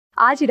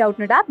आज ही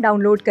Doubtnut app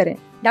download करें।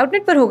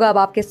 डाउटनट पर होगा अब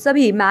आपके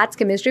सभी मैथ्स,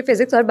 केमिस्ट्री,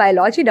 फिजिक्स और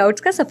बायोलॉजी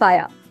डाउट्स का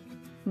सफाया।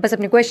 बस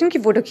अपने क्वेश्चन की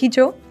फोटो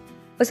खींचो,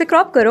 उसे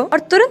क्रॉप करो और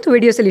तुरंत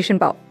वीडियो सोल्यूशन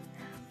पाओ।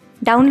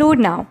 Download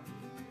now.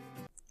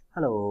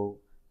 हेलो,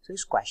 सो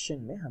इस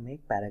क्वेश्चन में हमें एक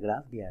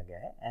पैराग्राफ दिया गया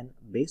है and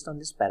based on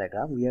this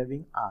paragraph we are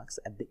being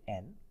asked at the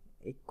end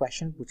एक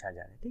क्वेश्चन पूछा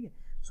जा रहा है। ठीक है,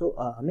 सो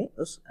हमें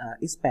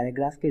इस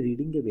पैराग्राफ के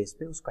रीडिंग के बेस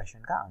पे उस क्वेश्चन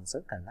का आंसर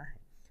करना है।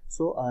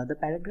 सो द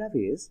पैराग्राफ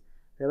इज,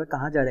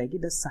 कहा जा रहा है कि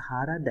the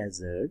Sahara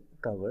desert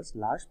covers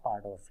large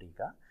part of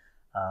Africa.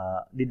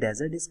 The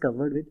desert is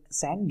covered with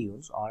sand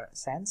dunes or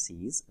sand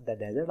seas. The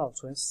desert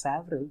also has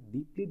several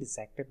deeply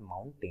dissected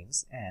mountains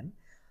and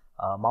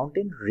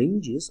mountain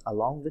ranges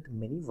along with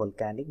many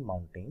volcanic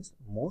mountains.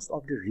 Most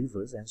of the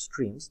rivers and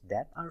streams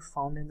that are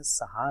found in the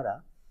Sahara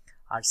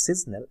are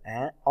seasonal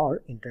or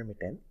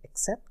intermittent,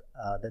 except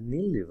the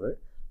Nile River,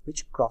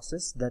 which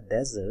crosses the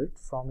desert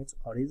from its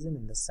origin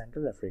in the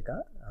Central Africa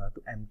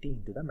to empty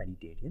into the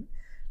Mediterranean.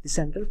 The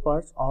central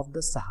parts of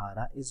the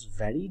Sahara is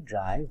very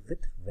dry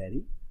with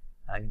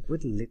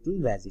little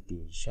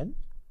vegetation.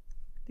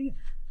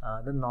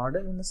 The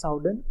northern and the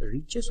southern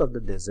reaches of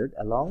the desert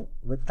along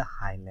with the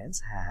highlands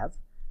have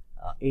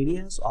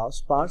areas of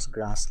sparse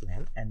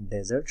grassland and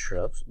desert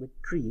shrubs with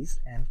trees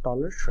and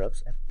taller shrubs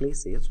at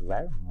places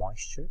where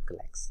moisture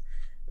collects.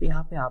 तो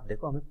यहाँ पे आप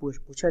देखो हमें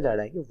पूछा जा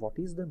रहा है कि what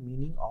is the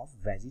meaning of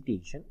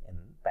vegetation in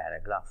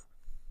paragraph.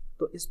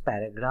 तो इस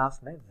पैराग्राफ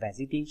में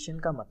वेजिटेशन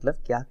का मतलब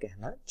क्या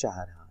कहना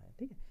चाह रहा है.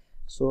 ठीक है,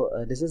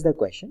 so this is the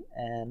question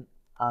and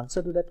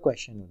answer to that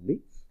question would be.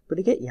 तो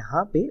देखिए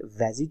यहाँ पे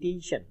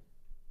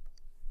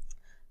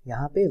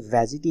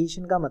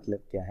वेजिटेशन का मतलब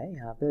क्या है.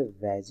 यहाँ पे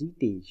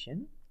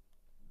वेजिटेशन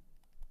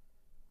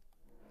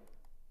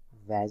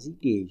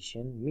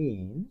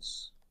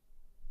मीन्स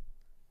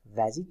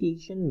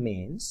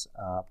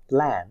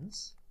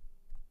प्लांट्स.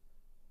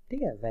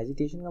 ठीक है,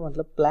 वेजिटेशन का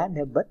मतलब प्लांट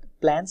है बट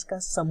प्लांट्स का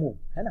समूह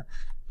है ना,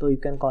 तो you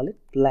can call it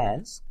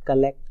plants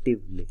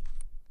collectively.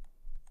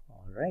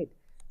 Alright,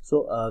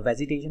 so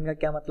vegetation का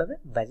क्या मतलब है.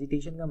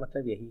 वेजिटेशन का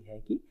मतलब यही है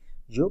कि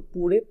जो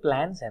पूरे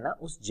प्लांट्स है ना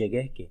उस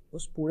जगह के,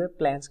 उस पूरे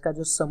प्लांट्स का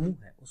जो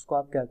समूह है उसको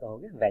आप क्या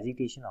कहोगे,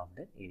 vegetation of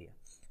that area.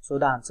 So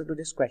the answer to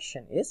this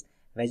question is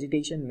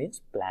vegetation means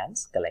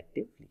plants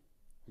collectively.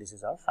 This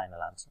is our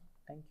final answer.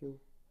 Thank you.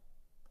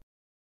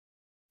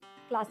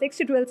 Class 6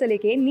 से 12 से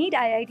लेके नीट,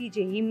 IIT,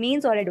 JEE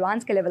मेंस और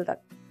एडवांस के लेवल तक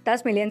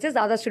 10 मिलियन से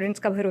ज़्यादा स्टूडेंट्स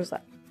का भरोसा.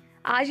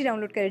 आज ही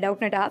डाउनलोड करें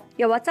डाउटनट ऐप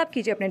या व्हाट्सएप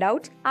कीजिए अपने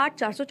डाउट्स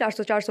 8400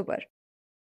 400 400 पर.